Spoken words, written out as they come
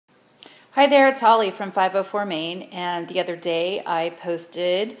Hi there, it's Holly from 504 Maine, and the other day I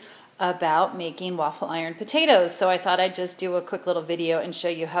posted about making waffle iron potatoes, so I thought I'd just do a quick little video and show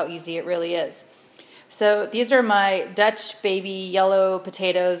you how easy it really is. So these are my Dutch baby yellow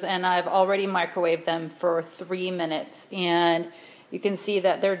potatoes, and I've already microwaved them for 3 minutes, and you can see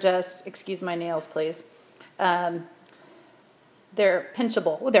that they're just, excuse my nails please, they're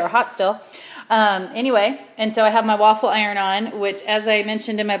pinchable. They're hot still. Anyway, and so I have my waffle iron on, which, as I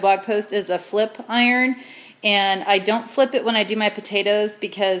mentioned in my blog post, is a flip iron. And I don't flip it when I do my potatoes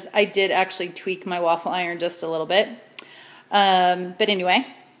because I did actually tweak my waffle iron just a little bit. But anyway,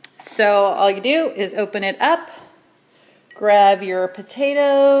 so all you do is open it up, grab your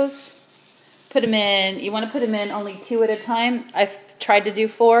potatoes, put them in. You want to put them in only 2 at a time. I've tried to do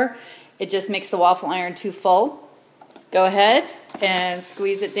 4. It just makes the waffle iron too full. Go ahead and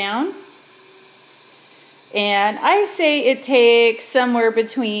squeeze it down. And I say it takes somewhere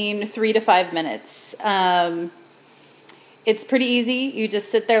between 3 to 5 minutes. It's pretty easy. You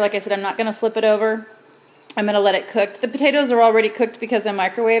just sit there. Like I said, I'm not going to flip it over. I'm going to let it cook. The potatoes are already cooked because I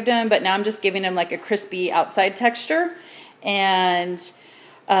microwaved them, but now I'm just giving them like a crispy outside texture. And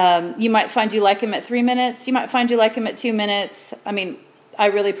you might find you like them at 3 minutes. You might find you like them at 2 minutes. I mean, I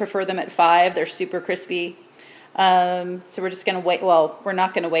really prefer them at 5. They're super crispy. So we're just going to wait. Well, we're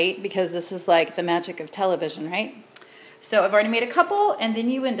not going to wait because this is like the magic of television, right? So I've already made a couple, and then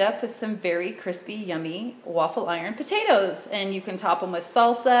you end up with some very crispy, yummy waffle iron potatoes. And you can top them with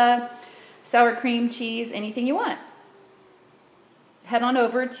salsa, sour cream, cheese, anything you want. Head on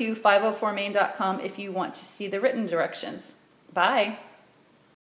over to 504maine.com if you want to see the written directions. Bye.